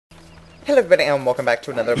Hello everybody and welcome back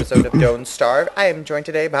to another episode of Don't Starve. I am joined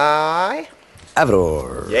today by...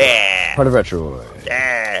 Avador. Yeah! Part of Retroid.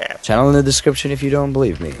 Yeah! Channel in the description if you don't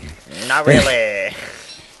believe me. Not really.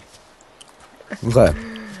 Okay.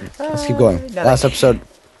 Let's keep going. Last episode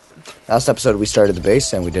we started the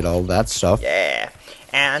base and we did all that stuff. Yeah.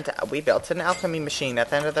 And we built an alchemy machine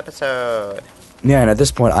at the end of the episode. Yeah, and at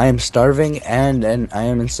this point I am starving and I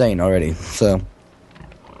am insane already. So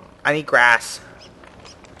I need grass.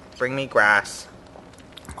 Bring me grass.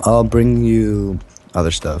 I'll bring you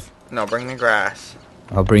other stuff. No, bring me grass.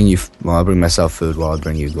 I'll bring myself food while I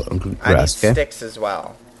bring you grass, I need okay? sticks as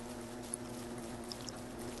well.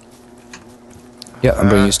 Yeah, I'm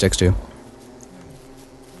bringing you sticks too.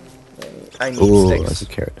 I need Ooh, sticks. that's a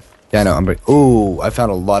carrot. Yeah, I know, I'm bringing... Ooh, I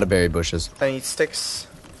found a lot of berry bushes. I need sticks.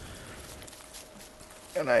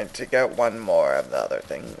 And I need to get one more of the other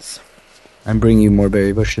things. I'm bringing you more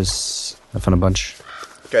berry bushes. I found a bunch.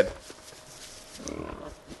 Good.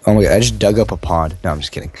 Oh my god, I just dug up a pond. No, I'm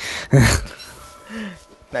just kidding.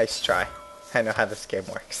 Nice try. I know how this game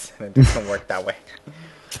works, and it doesn't work that way.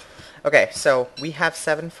 Okay, so we have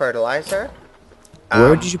 7 fertilizer.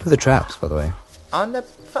 Where did you put the traps, by the way? On the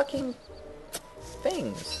fucking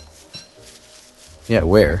things. Yeah,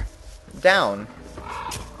 where? Down.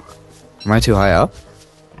 Am I too high up?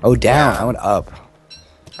 Oh, down. Yeah. I went up.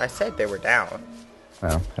 I said they were down.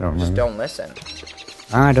 Well, I don't Just remember. don't listen.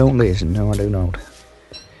 I don't listen. No, I do not.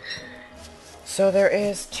 So there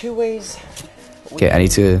is 2 ways we Okay, I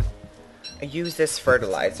need to... use this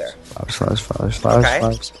fertilizer. Flowers.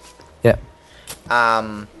 Okay. Yeah.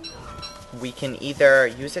 We can either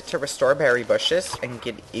use it to restore berry bushes and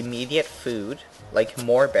get immediate food, like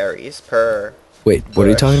more berries per Wait, what are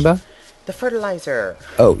you bush. talking about? The fertilizer.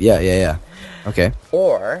 Oh, yeah. Okay.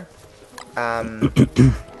 Or,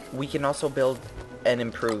 we can also build an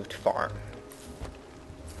improved farm.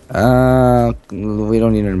 We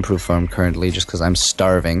don't need an improved farm currently, just because I'm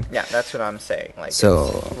starving. Yeah, that's what I'm saying. Like,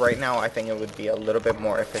 So- right now, I think it would be a little bit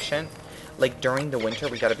more efficient. Like, during the winter,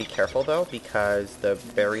 we gotta be careful, though, because the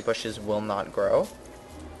berry bushes will not grow.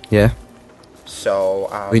 Yeah. So,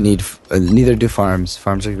 We need... neither do farms.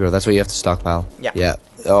 Farms are grow. That's why you have to stockpile. Yeah. Yeah.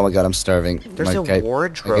 Oh my god, I'm starving. There's my a guy,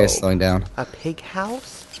 wardrobe. My guy's slowing down. A pig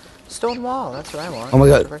house? Stone wall, that's what I want. Oh my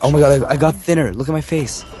god, I got thinner. Look at my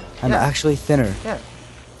face. I'm Yeah. actually thinner. Yeah.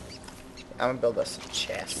 I'm gonna build us some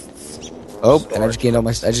chests. Oh, and I just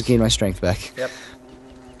gained my strength back. Yep.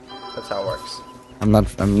 That's how it works. I'm not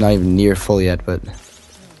even near full yet, but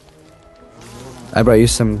I brought you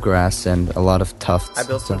some grass and a lot of tufts. I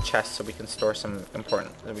built some so- chests so we can store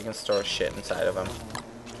shit inside of them.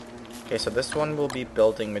 Okay, so this one will be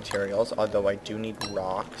building materials, although I do need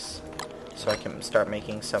rocks, so I can start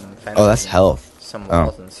making some fences. Oh, that's health. Some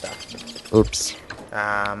walls and stuff. Oops. So we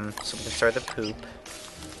can start the poop.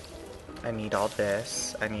 I need all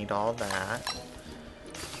this. I need all that.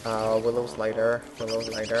 Willow's lighter. Fuck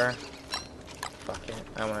it.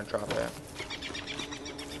 I want to drop it.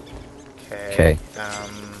 Okay.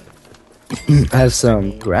 I have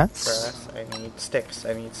some grass. I need sticks.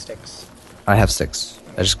 I have 6.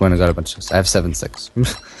 I just went and got a bunch of sticks. I have 7 sticks.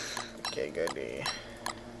 Okay, goody.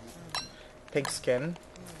 Pig skin.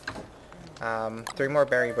 3 more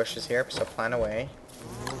berry bushes here, so plan away.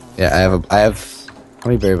 Yeah, I have how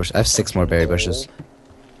many berry bushes? I have 6 more berry bushes.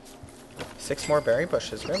 6 more berry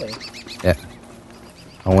bushes, really? Yeah.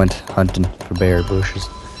 I went hunting for berry bushes.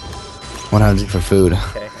 Went hunting for food.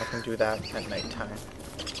 Okay, I can do that at nighttime.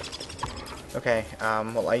 Okay,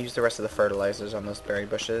 well, I used the rest of the fertilizers on those berry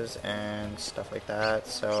bushes and stuff like that,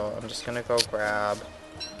 so I'm just gonna go grab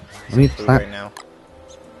some food right now.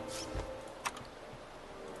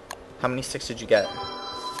 How many sticks did you get?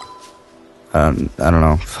 I don't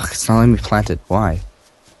know. Fuck, it's not letting me plant it. Why?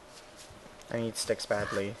 I need sticks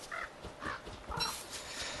badly.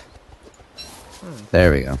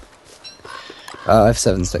 There we go. I have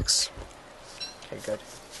 7 sticks. Okay, good.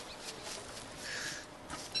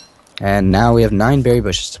 And now we have 9 berry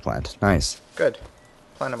bushes to plant. Nice. Good.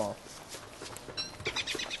 Plant them all.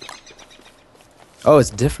 Oh, it's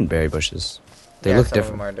different berry bushes. They Yeah, look some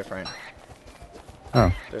different. of them are different.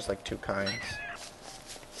 Oh. There's like 2 kinds.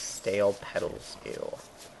 Stale petals, ew.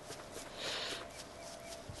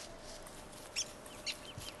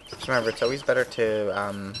 Just remember, it's always better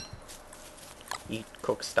to eat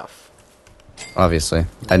cooked stuff. Obviously.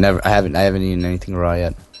 I haven't eaten anything raw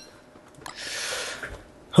yet.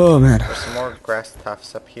 Oh man. There's some more grass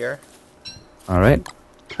tufts up here. Alright.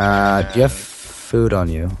 Do you have food on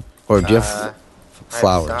you? Or do you have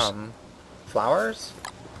flowers? I have some. Flowers?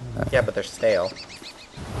 Yeah, but they're stale.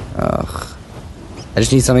 Ugh. I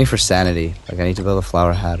just need something for sanity. Like I need to build a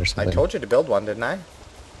flower hat or I something. told you to build one, didn't I?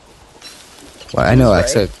 Well, I know. Who's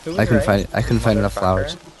Except Who's I couldn't Ray? find enough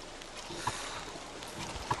flowers.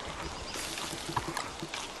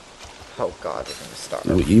 Oh god, we're gonna start.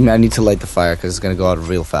 I need to light the fire because it's gonna go out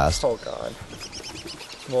real fast. Oh god.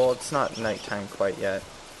 Well, it's not nighttime quite yet.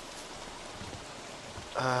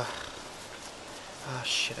 Oh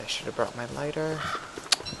shit, I should have brought my lighter.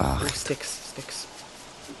 Ah. Ooh, sticks.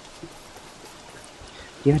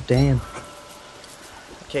 Yeah, damn.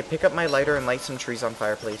 Okay, pick up my lighter and light some trees on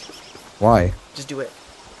fire, please. Why? Just do it.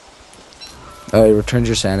 Oh, it returns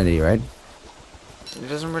your sanity, right? It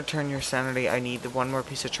doesn't return your sanity. I need one more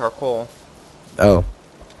piece of charcoal. Oh.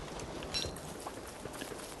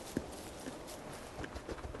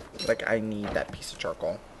 Like, I need that piece of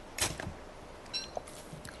charcoal.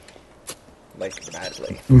 Like,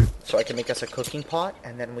 badly. So I can make us a cooking pot,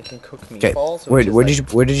 and then we can cook Okay. meatballs.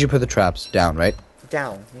 Where did you put the traps? Down, right?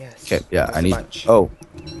 Down, yes. Okay. Yeah, There's I a need. bunch. Oh.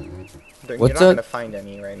 You're What's not that? gonna find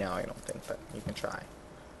any right now, I don't think, but you can try.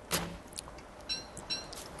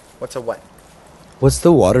 What's a what? What's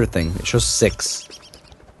the water thing? It shows 6.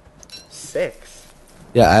 6?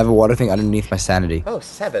 Yeah, I have a water thing underneath my sanity. Oh,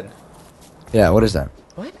 7. Yeah, what is that?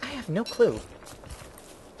 What? I have no clue.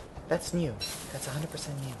 That's new. That's 100%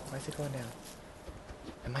 new. Why is it going down?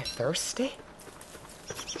 Am I thirsty?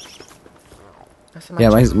 Yeah,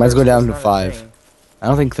 mine's going down to Not a 5. thing. I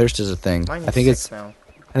don't think thirst is a thing. Mine is I think 6 it's now.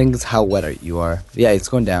 I think it's how wet you are. Yeah, it's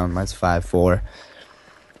going down. Mine's 5, 4.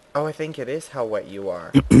 Oh, I think it is how wet you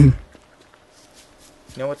are. You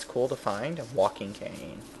know what's cool to find? A walking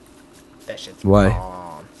cane. That shit's Why?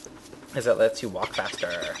 bomb. Because it lets you walk faster.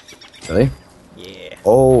 Really? Yeah.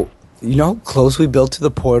 Oh, you know how close we built to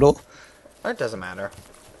the portal? It doesn't matter.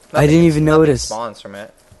 I didn't even nothing notice. spawns from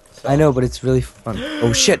it. So. I know, but it's really fun.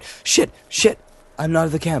 Oh shit! I'm not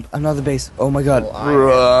at the camp. I'm not at the base. Oh my god. Well,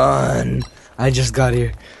 Run! I just got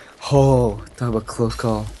here. Oh, talk about close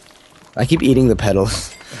call. I keep eating the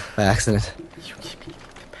petals by accident. You keep eating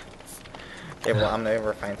the petals. Okay, well, I'm gonna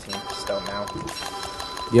refine some stone now.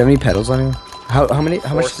 You have any petals on you? How many? How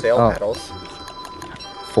 4 much? stale petals.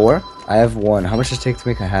 4? I have 1. How much does it take to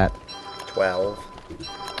make a hat? 12.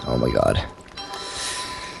 Oh my god.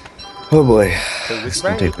 Oh boy. Who This was is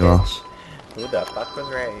gonna right, take me a while. bitch? Who the fuck was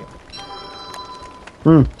right?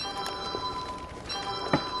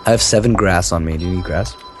 I have 7 grass on me. Do you need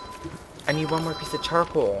grass? I need one more piece of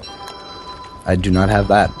charcoal. I do not have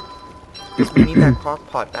that. Because we need that crock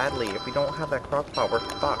pot badly. If we don't have that crock pot, we're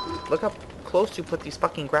fucked. Look how close you put these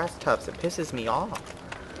fucking grass tubs. It pisses me off.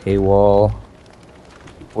 Hey wall.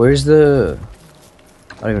 Where's the...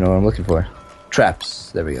 I don't even know what I'm looking for.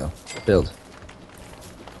 Traps. There we go. Build.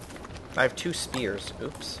 I have 2 spears.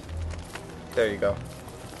 Oops. There you go.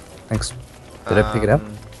 Thanks. Did I pick it up?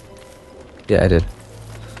 Um, Yeah, I did.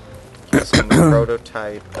 Some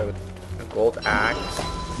prototype of a gold axe.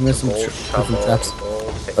 There's some gold shovel, traps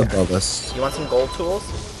gold pickaxe. above us. You want some gold tools?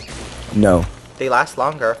 No. They last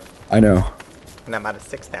longer. I know. And I'm out of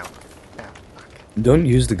 6 now. Yeah, fuck. Don't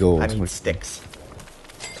use the gold. I need sticks.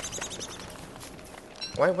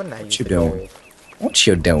 Why wouldn't I use you the doing? gold? What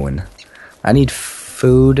you doing? I need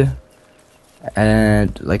food.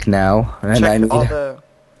 And like now. And Check all the...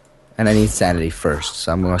 And I need sanity first.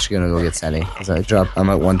 So I'm actually gonna go get sanity. Cause I'm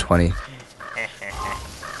at 120. Ow,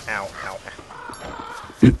 ow, ow.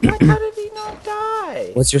 What? How did he not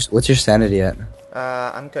die? What's your sanity at?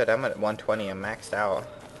 I'm good. I'm at 120. I'm maxed out.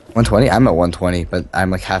 120? I'm at 120, but I'm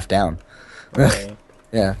like half down. Really?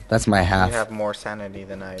 Yeah, that's my half. You have more sanity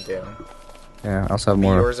than I do. Yeah, I also have But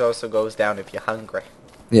more. yours also goes down if you're hungry.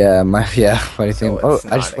 Yeah, funny thing. So Oh, it's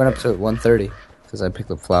I just not went up good. to 130 because I picked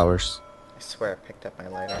up flowers. I swear I picked up my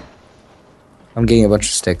lighter. I'm getting a bunch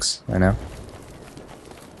of sticks. I know.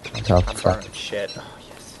 On top I'm of burning shit. Oh,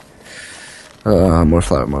 yes. more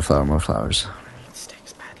flowers. I need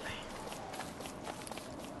sticks badly.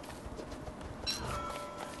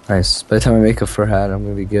 Nice. By the time I make a fur hat, I'm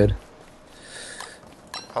gonna be good.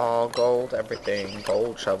 All gold, everything.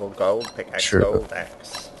 Gold shovel, gold pickaxe, Sure. gold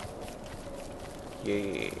axe.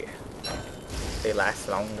 Yeah. They last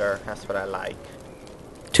longer. That's what I like.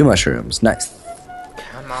 2 mushrooms. Nice.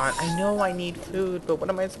 Come on. I know I need food, but what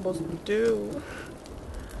am I supposed to do?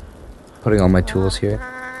 Putting all my tools here.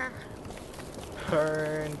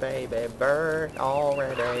 Burn, baby, burn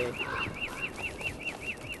already.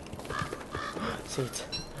 Seeds.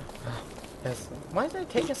 Yes. Why is it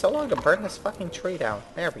taking so long to burn this fucking tree down?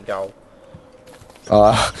 There we go.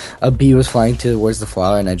 A bee was flying towards the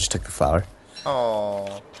flower, and I just took the flower.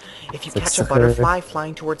 Oh. If you Like catch a sucker. butterfly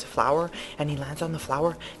flying towards a flower and he lands on the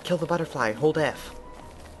flower, kill the butterfly. Hold F.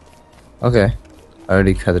 Okay. I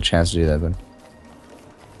already had the chance to do that, but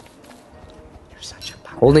You're such a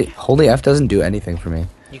power. holding F doesn't do anything for me.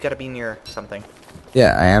 You gotta be near something.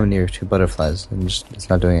 Yeah, I am near 2 butterflies, and it's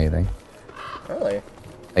not doing anything. Really?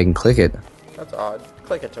 I can click it. That's odd.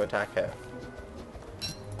 Click it to attack it.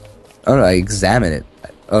 Oh no, I examine it.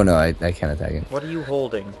 Oh no, I can't attack it. What are you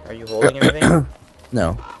holding? Are you holding anything?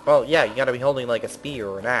 No. Well, yeah, you gotta be holding like a spear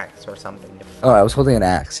or an axe or something. Oh, I was holding an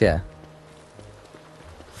axe, yeah.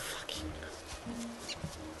 Fucking...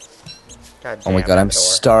 God damn, Oh my god, I'm that door.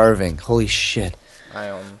 starving. Holy shit. I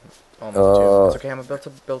am almost too. It's okay, I'm about to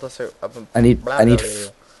build us a...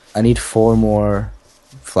 I need 4 more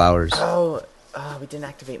flowers. Oh, we didn't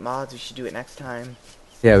activate mods. We should do it next time.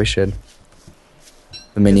 Yeah, we should.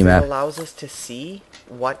 The mini map. It allows us to see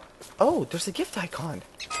what... Oh, there's a gift icon.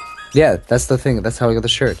 Yeah, that's the thing. That's how I got the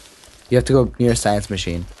shirt. You have to go near a science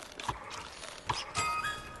machine.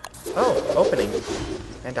 Oh, opening.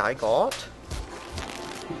 And I got...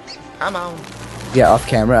 Come on. Yeah, off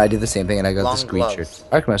camera, I did the same thing and I got Long this green gloves. shirt.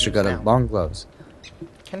 ArcMester got a long gloves.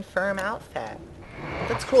 Confirm outfit.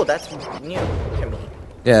 That's cool. That's new to me.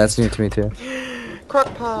 Yeah, that's new to me too.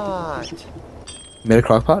 Crockpot. You made a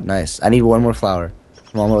crockpot? Nice. I need 1 more flower.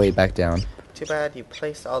 I'm on my way back down. Too bad you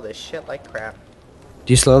placed all this shit like crap.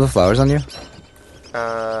 Do you still have the flowers on you?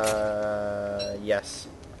 Yes.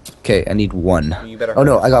 Okay, I need 1. You better. Oh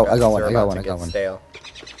no, hurry I the got fuck up, one. they're I got about one. to I got get one. Stale.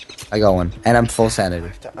 I got one, and I'm full sanity. I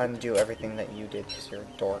have to undo everything that you did because you're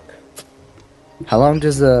a dork. How long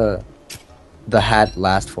does the hat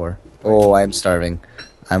last for? Oh, I'm starving.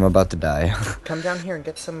 I'm about to die. Come down here and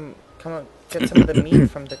get some. Come on, get some of the meat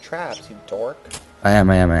from the traps, you dork. I am.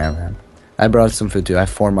 I brought some food too. I have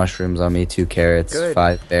 4 mushrooms on me, 2 carrots, Good.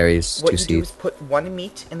 5 berries, What 2 you do is seeds, put 1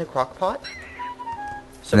 meat in the crock pot.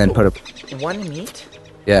 So and then put 1 meat,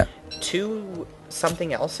 yeah. 2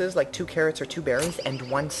 something else's, like 2 carrots or 2 berries, and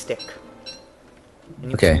 1 stick.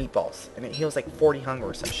 And you Okay. put meatballs, and it heals like 40 hunger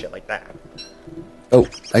or some shit like that. Oh,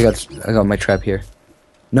 I got my trap here.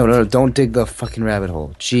 No, don't dig the fucking rabbit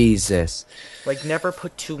hole. Jesus. Like, never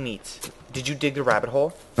put 2 meats. Did you dig the rabbit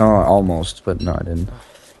hole? Oh, almost, but no, I didn't. Oh,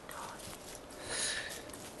 thank God.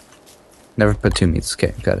 Never put 2 meats.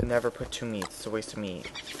 Okay, got it. Never put 2 meats. It's a waste of meat.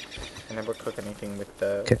 I never cook anything with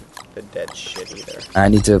the dead shit either. I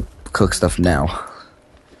need to cook stuff now.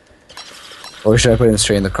 Or should I put it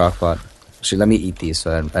straight in the crock pot? Actually, let me eat these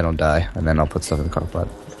so I don't die, and then I'll put stuff in the crock pot.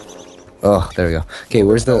 Oh, there we go. Okay,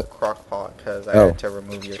 where's the... crock pot? Because I Oh. had to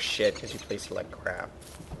remove your shit because you placed it like crap.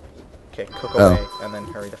 Okay, cook away, and then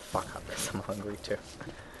hurry the fuck up because I'm hungry too.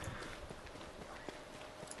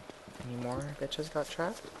 Any more bitches got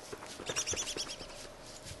trapped?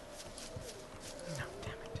 No,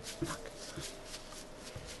 damn it. Fuck.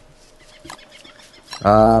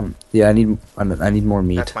 Yeah, I need more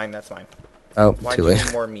meat. That's mine, that's mine. Oh, Why too do you late.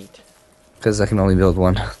 need more meat? Because I can only build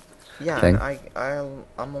 1. Yeah, thing. and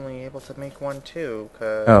I'm only able to make 1 too,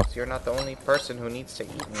 because Oh. you're not the only person who needs to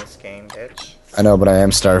eat in this game, bitch. I know, but I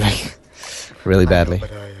am starving. Really badly.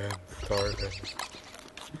 But I am starving.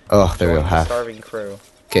 Oh, there we go, Join the half. starving crew.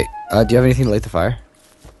 Okay, do you have anything to light the fire?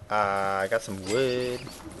 I got some wood.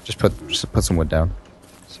 Just put some wood down.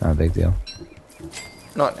 It's not a big deal.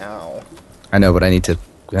 Not now. I know, but I need to...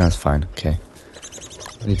 Yeah, that's fine, okay.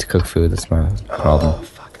 I need to cook food, that's my problem. Oh,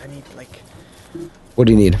 fuck, I need, like... What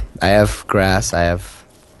do you need? I have grass, I have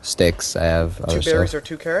sticks, I have 2 other berries stuff. or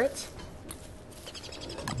 2 carrots?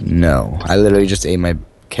 No, I literally just ate my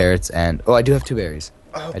carrots and... Oh, I do have 2 berries.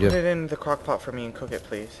 Oh, I put do have... it in the crock pot for me and cook it,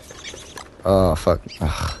 please. Oh, fuck.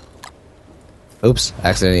 Ugh. Oops,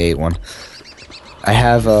 accidentally ate 1. I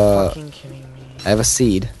have Fucking kidding me. I have a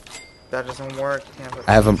seed. That doesn't work. You can't put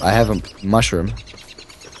I have a mushroom.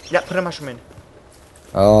 Yeah, put a mushroom in.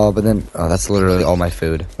 Oh, but then... Oh, that's literally all my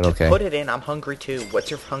food, but okay. Put it in. I'm hungry too. What's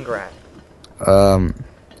your hunger at?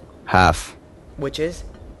 Half. Which is?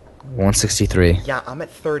 163. Yeah, I'm at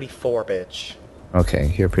 34, bitch.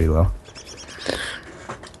 Okay, you're pretty low.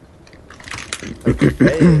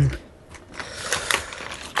 Fake.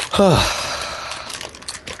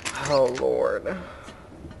 Oh, Lord.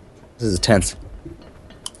 This is tense.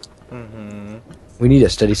 Mm-hmm. We need a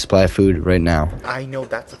steady supply of food right now. I know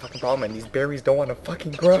that's the fucking problem, and these berries don't want to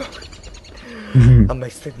fucking grow. I'm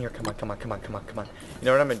like sitting here, come on. You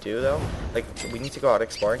know what I'm gonna do though? Like, we need to go out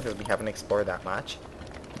exploring because we haven't explored that much.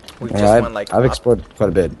 We just Well, went like I've up. explored quite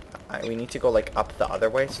a bit. We need to go like up the other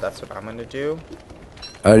way, so that's what I'm gonna do.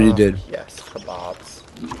 I already did. Yes, kebabs.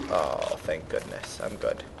 Oh, thank goodness. I'm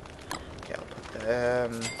good. Okay, I'll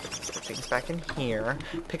put things back in here.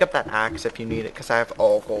 Pick up that axe if you need it, because I have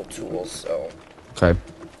all gold tools, so... Okay.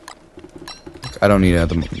 I don't need it at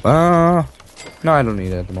the moment. No, I don't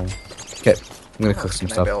need it at the moment. Okay, I'm gonna cook some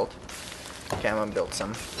Can I stuff. build? Okay, I'm gonna build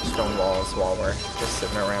some stone walls while we're just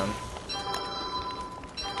sitting around.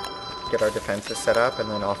 get our defenses set up, and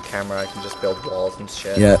then off camera I can just build walls and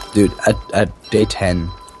shit. Yeah, dude, at day 10,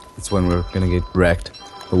 it's when we're gonna get wrecked.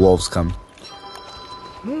 The wolves come.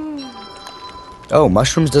 Oh,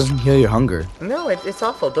 mushrooms doesn't heal your hunger. No, it's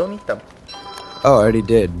awful. Don't eat them. Oh, I already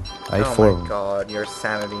did. I ate 4 of Oh my them. god, your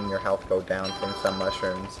sanity and your health go down from some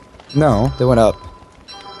mushrooms. No, they went up.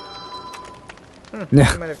 You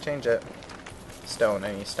might have changed it. Stone,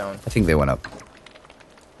 I need stone. I think they went up.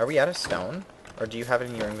 Are we out of stone? Or do you have it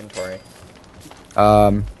in your inventory?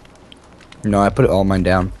 No, I put all mine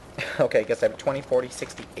down. Okay, I guess I have 20, 40,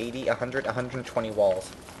 60, 80, 100, 120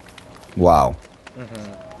 walls. Wow.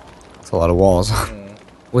 That's a lot of walls.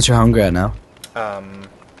 What's your hunger at now? I'm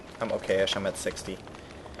okay-ish, I'm at 60.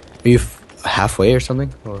 Are you halfway or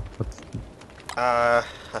something? Or what's A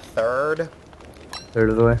third? third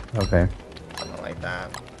of the way? Okay. Something like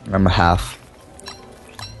that. I'm a half.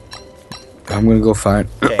 I'm gonna go find.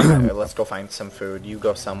 Okay, anyway, let's go find some food. You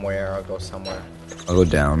go somewhere, I'll go somewhere. I'll go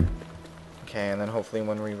down. Okay, and then hopefully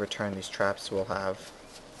when we return these traps, we'll have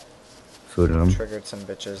Food in them. triggered some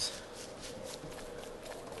bitches.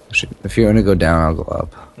 If you're gonna go down, I'll go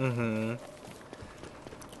up. I'm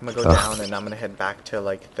gonna go down and I'm gonna head back to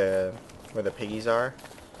like where the piggies are.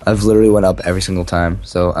 I've literally went up every single time,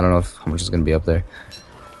 so I don't know how much is gonna be up there.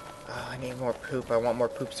 I need more poop. I want more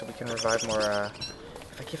poop so we can revive more.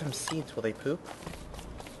 If I give them seeds, will they poop?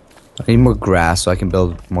 I need more grass so I can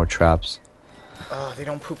build more traps. Oh, they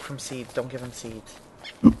don't poop from seeds. Don't give them seeds.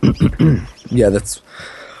 Yeah, that's.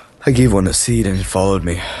 I gave one a seed and it followed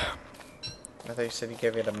me. I thought you said you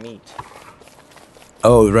gave it a meat.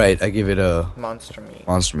 Oh, right. I gave it a Monster meat.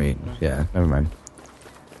 monster meat. Yeah, never mind.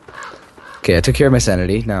 Okay, I took care of my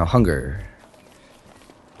sanity. Now, hunger.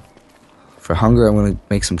 For hunger, I'm gonna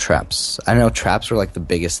make some traps. I know traps are like the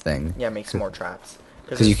biggest thing. Yeah, make some more traps.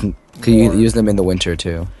 Because you can use them in the winter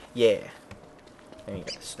too. Yeah. And you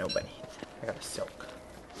got the snow bunny. I got a silk.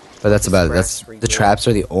 But that's about it. Grass The regrowth. traps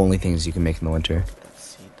are the only things you can make in the winter. Let's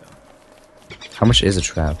see though. How much is a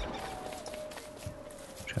trap?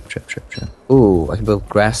 Trap. Ooh, I can build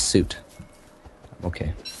grass suit.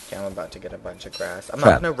 Okay. Okay, I'm about to get a bunch of grass. I'm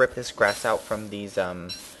Crap. not gonna rip this grass out from these, you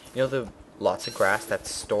know the lots of grass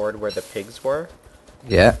that's stored where the pigs were?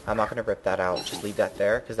 Yeah. I'm not gonna rip that out. Just leave that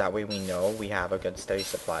there, because that way we know we have a good steady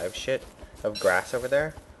supply of shit, of grass over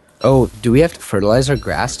there. Oh, do we have to fertilize our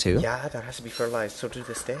grass too? Yeah, that has to be fertilized. So do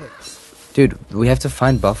the sticks. Dude, we have to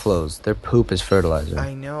find buffaloes. Their poop is fertilizer.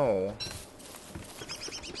 I know.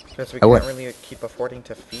 Because we I can't went- really keep affording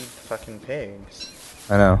to feed the fucking pigs.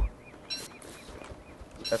 I know.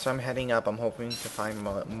 That's why I'm heading up. I'm hoping to find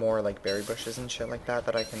more like berry bushes and shit like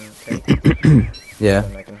that I can take. Yeah.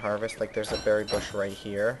 And I can harvest. Like there's a berry bush right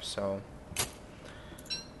here, so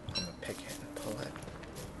I'm gonna pick it and pull it.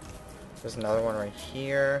 There's another one right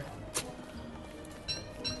here.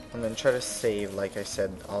 And then try to save, like I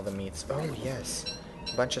said, all the meats. Oh yes,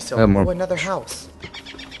 a bunch of silk. more- Oh, another house.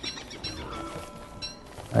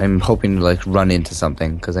 I'm hoping to like run into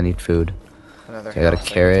something because I need food. Another Okay, I got a house.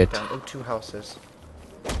 carrot. Can take down. Oh, 2 houses.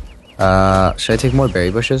 Should I take more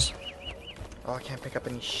berry bushes? Oh, I can't pick up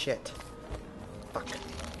any shit. Fuck.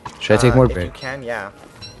 Should I take more If berry? you can, yeah.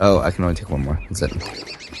 Oh, I can only take one more. That's it.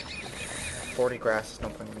 40 grass is no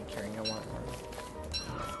point in me carrying. I want more.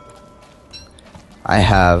 I I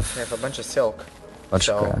have have a bunch of silk. a bunch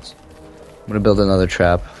so, of grass. I'm gonna build another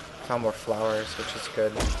trap. Found more flowers, which is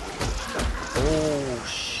good. Oh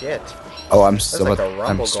shit! Oh, I'm There's still. like a I'm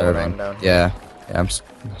rumble starving. going on down here. Yeah, I'm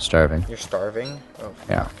starving. You're starving? Oh.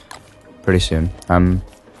 Yeah, pretty soon. I'm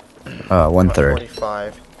 1/3.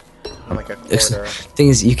 45. I'm like a Ex- quarter. Thing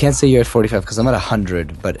is, you can't say you're at 45 because I'm at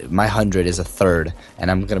 100, but my 100 is a third,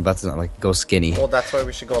 and I'm about to like go skinny. Well, that's why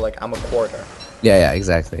we should go like I'm a quarter. Yeah,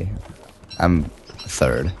 exactly. I'm a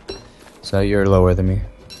third, so you're lower than me.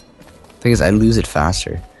 Thing is, I lose it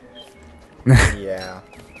faster. Yeah.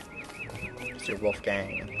 It's your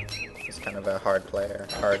Wolfgang. He's kind of a hard to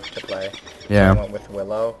play. Yeah. I went with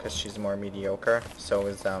Willow because she's more mediocre. So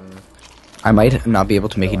is I might not be able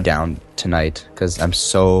to make it down tonight because I'm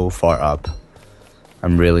so far up.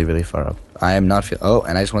 I'm really, really far up. I am not oh,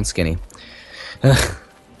 and I just went skinny. I'm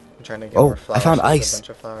trying to get Oh, more flowers. I found There's ice. A bunch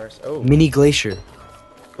of flowers. Oh. Mini glacier.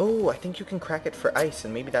 Oh, I think you can crack it for ice,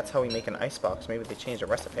 and maybe that's how we make an ice box. Maybe they changed the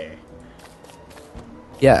recipe.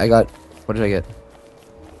 Yeah, I got. What did I get?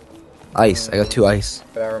 Ice. I got 2 ice.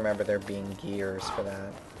 But I remember there being gears for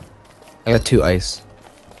that. I got 2 ice.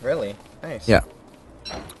 Really? Nice. Yeah.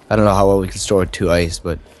 I don't know how well we can store 2 ice,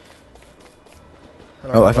 but I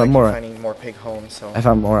don't Oh, know, I found keep more. Finding more pig homes, so. I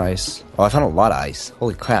found more ice. Oh, I found a lot of ice.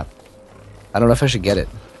 Holy crap. I don't know if I should get it.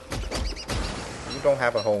 You don't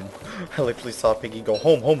have a home. I literally saw Piggy go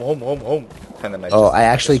home. And then Oh, I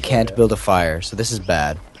actually destroyed can't it. build a fire, so this is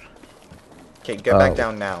bad. Okay, get back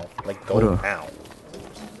down now. Like, go what do- now.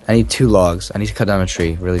 I need 2 logs. I need to cut down a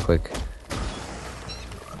tree really quick.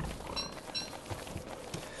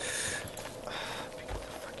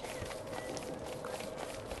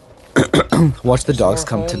 Watch the dogs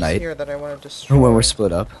come tonight Here that I want to destroy. when we're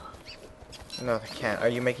split up. No, they can't. Are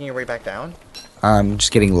you making your way back down? I'm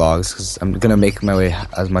just getting logs because I'm gonna make my way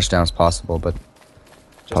as much down as possible, but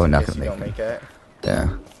Just probably in not case gonna you make don't it. make it.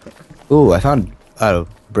 Yeah. Ooh, I found a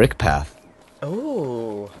brick path.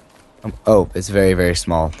 Ooh. Oh, it's very, very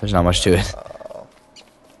small. There's not much to it. Oh.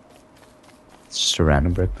 It's just a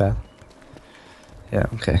random brick path. Yeah,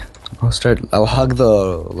 okay. I'll hug the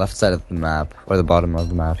left side of the map, or the bottom of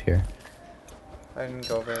the map here. I didn't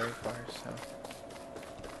go very far, so.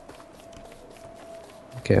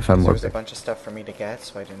 Okay, I found There more was a brick. bunch of stuff for me to get,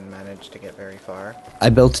 so I didn't manage to get very far. I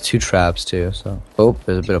built 2 traps too, so. Oh,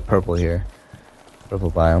 there's a bit of purple here.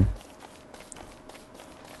 Purple biome.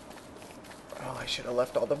 Oh, I should have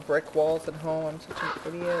left all the brick walls at home. I'm such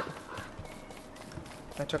an idiot.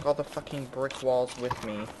 I took all the fucking brick walls with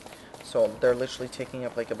me. So they're literally taking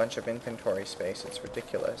up like a bunch of inventory space. It's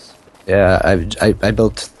ridiculous. Yeah, I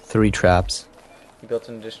built 3 traps. You built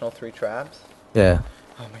an additional 3 traps? Yeah.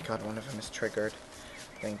 Oh my god, one of them is triggered.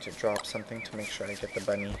 I need to drop something to make sure I get the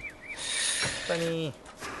bunny. Bunny!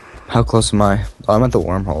 How close am I? Oh, I'm at the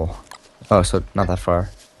wormhole. Oh, so not that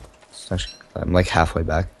far. It's actually, I'm like halfway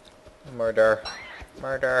back. Murder.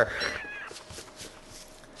 Murder.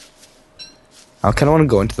 I kind of want to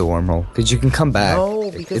go into the wormhole because you can come back.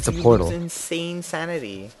 No, because it's a you portal. lose insane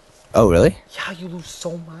sanity. Oh, really? Yeah, you lose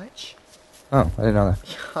so much. Oh, I didn't know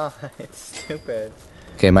that. Yeah, it's stupid.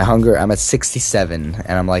 Okay, my hunger, I'm at 67,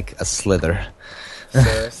 and I'm like a slither.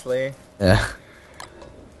 Seriously? Yeah.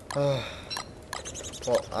 Well,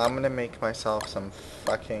 I'm gonna make myself some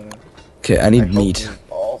fucking... Okay, I need meat.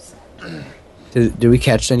 Meatballs. Did we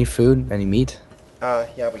catch any food? Any meat?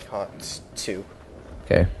 Yeah, we caught 2.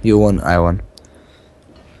 Okay, you won, I won.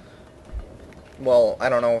 Well, I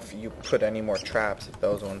don't know if you put any more traps, if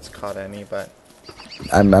those ones caught any, but...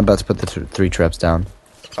 I'm about to put the 3 traps down.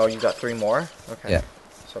 Oh, you got 3 more? Okay. Yeah.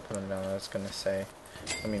 So put them down. I was gonna say,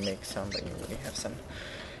 let me make some, but you already have some.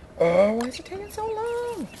 Oh, why is it taking so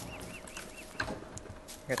long?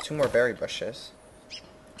 I got 2 more berry bushes.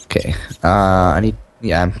 Okay, I need...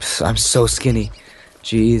 Yeah, I'm so skinny.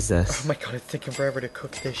 Jesus. Oh my god, it's taking forever to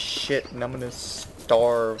cook this shit, and I'm gonna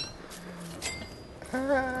starve.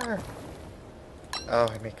 Ah. Oh,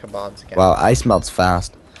 I make kebabs again. Wow, ice melts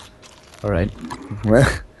fast. Alright.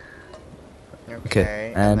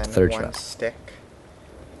 Okay, and then 3rd 1 trap. stick.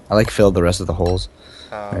 I like filled the rest of the holes.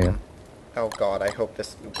 There you go. Oh god, I hope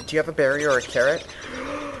this... Do you have a berry or a carrot?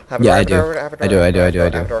 Yeah, I do. I do.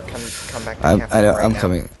 Avador, come back to I campfire know, right I'm now.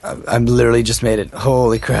 coming. I'm literally just made it.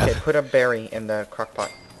 Holy crap. Okay, put a berry in the crock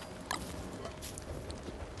pot.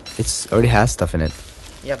 It's already has stuff in it.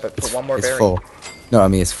 Yeah, but put one more it's berry. full. No, I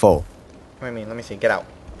mean it's full. What do you mean? Let me see. Get out.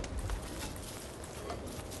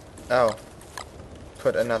 Oh.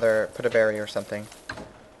 Put a berry or something.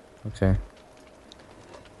 Okay.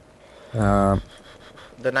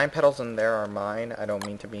 The 9 petals in there are mine. I don't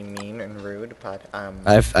mean to be mean and rude, but I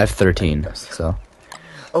have 13. So.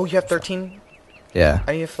 Oh, you have 13? Yeah.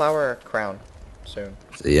 I need a flower crown soon.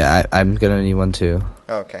 So, yeah, I'm gonna need one too.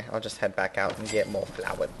 Oh, okay, I'll just head back out and get more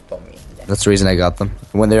flower for me. That's the reason I got them.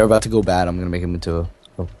 When they're about to go bad, I'm gonna make them into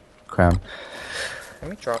a crown.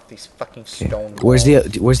 Let me drop these fucking Okay. stone Where's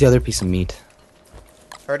walls. the other piece of meat?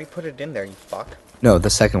 I already put it in there, you fuck. No, the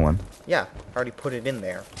second one. Yeah, I already put it in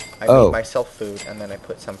there. I Oh. made myself food, and then I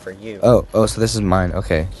put some for you. Oh, so this is mine.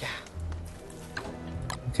 Okay. Yeah.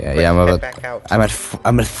 Okay, Quick, yeah, I'm head about. back out.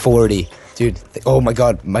 I'm at 40, dude. Oh my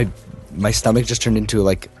god, my stomach just turned into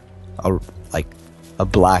like a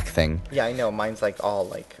black thing. Yeah, I know. Mine's like all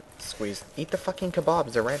like squeezed. Eat the fucking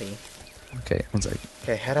kebabs already. Okay, one sec.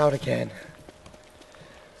 Okay, head out again.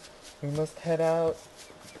 We must head out.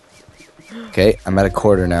 Okay, I'm at a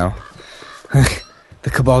quarter now. The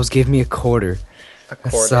kebabs gave me a quarter. A That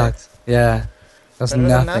quarter. sucks. Yeah, that's Better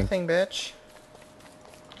than nothing. nothing, bitch.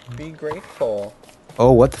 Be grateful.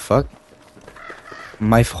 Oh, what the fuck?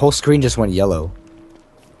 My whole screen just went yellow.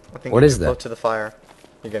 I think What you're is too that? close to the fire.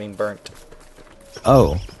 You're getting burnt.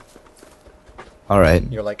 Oh.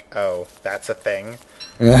 Alright. You're like, oh, that's a thing.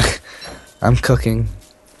 I'm cooking.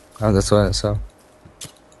 Oh, that's what I saw.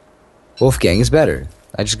 Wolfgang is better.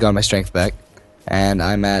 I just got my strength back. And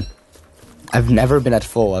I've never been at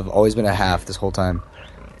full. I've always been at half this whole time.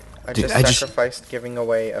 I Dude, just sacrificed giving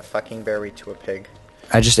away a fucking berry to a pig.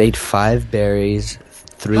 I just ate 5 berries,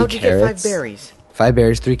 3 How'd you carrots. get 5 berries? 5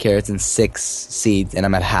 berries, 3 carrots, and 6 seeds, and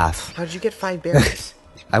I'm at half. How did you get 5 berries?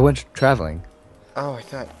 I went traveling. Oh, I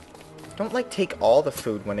thought... Don't, like, take all the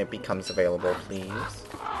food when it becomes available, please.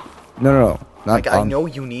 No. Not Like, I know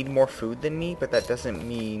you need more food than me, but that doesn't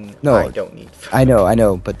mean I don't need food. I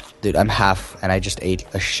know, but, dude, I'm half, and I just ate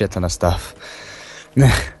a shit ton of stuff.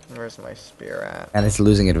 Where's my spear at? And it's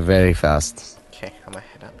losing it very fast. Okay, I'm gonna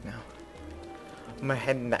head up now. I'm gonna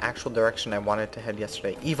head in the actual direction I wanted to head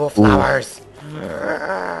yesterday. Evil flowers!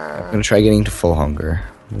 I'm gonna try getting to full hunger.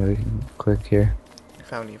 Really quick here. I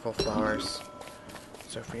found evil flowers.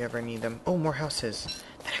 So if we ever need them... Oh, more houses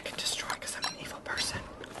that I can destroy because I'm an evil person.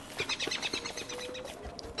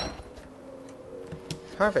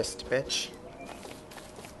 Harvest, bitch.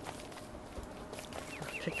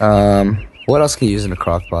 What else can you use in a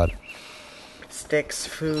crock pot? Sticks,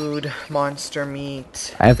 food, monster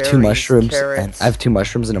meat. I have berries, 2 mushrooms, carrots. and I have 2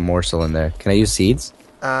 mushrooms and a morsel in there. Can I use seeds?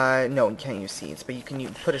 No, you can't use seeds, but you can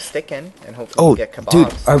put a stick in and hopefully you get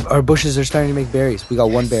kebabs. Dude, our bushes are starting to make berries. We got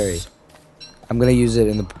 1 berry. I'm gonna use it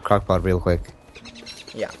in the crock pot real quick.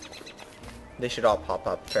 Yeah. They should all pop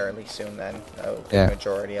up fairly soon then. Yeah. The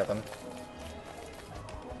majority of them.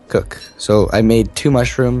 Cook. So I made 2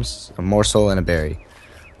 mushrooms, a morsel, and a berry.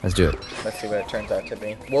 Let's do it. Let's see what it turns out to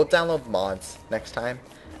be. We'll download mods next time,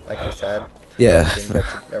 like I said. Yeah. We didn't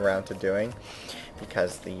get around to doing,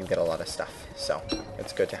 because you get a lot of stuff. So,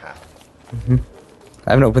 it's good to have.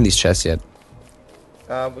 I haven't opened these chests yet.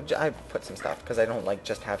 I put some stuff, because I don't like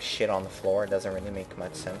just have shit on the floor. It doesn't really make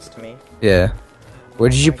much sense to me. Yeah. Where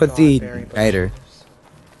did you put the berry niter? bushes.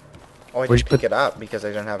 Oh, I Where'd didn't you pick it up, because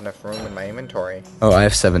I don't have enough room in my inventory. Oh, I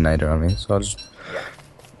have 7 niter on me, so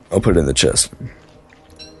I'll put it in the chest.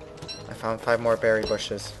 I found 5 more berry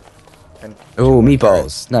bushes. And Oh, 2 more meatballs.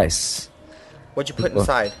 carrots. Nice. What'd you put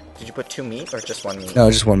inside? Did you put 2 meat or just 1 meat?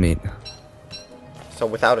 No, just 1 meat. So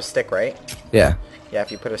without a stick, right? Yeah. Yeah,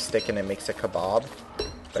 if you put a stick in, it makes a kebab.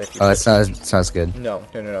 But if you Oh, that's not sounds good. No.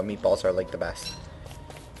 Meatballs are like the best.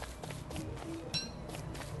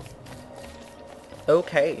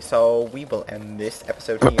 Okay, so we will end this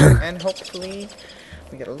episode here, and hopefully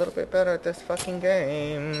we get a little bit better at this fucking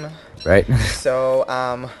game. Right? So,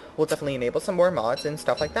 we'll definitely enable some more mods and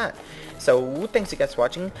stuff like that. So, thanks you guys for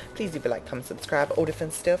watching. Please leave a like, comment, subscribe, all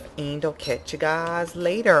different stuff, and I'll catch you guys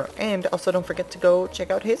later. And also, don't forget to go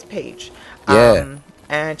check out his page. Yeah.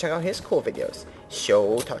 And check out his cool videos.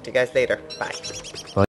 So, talk to you guys later. Bye.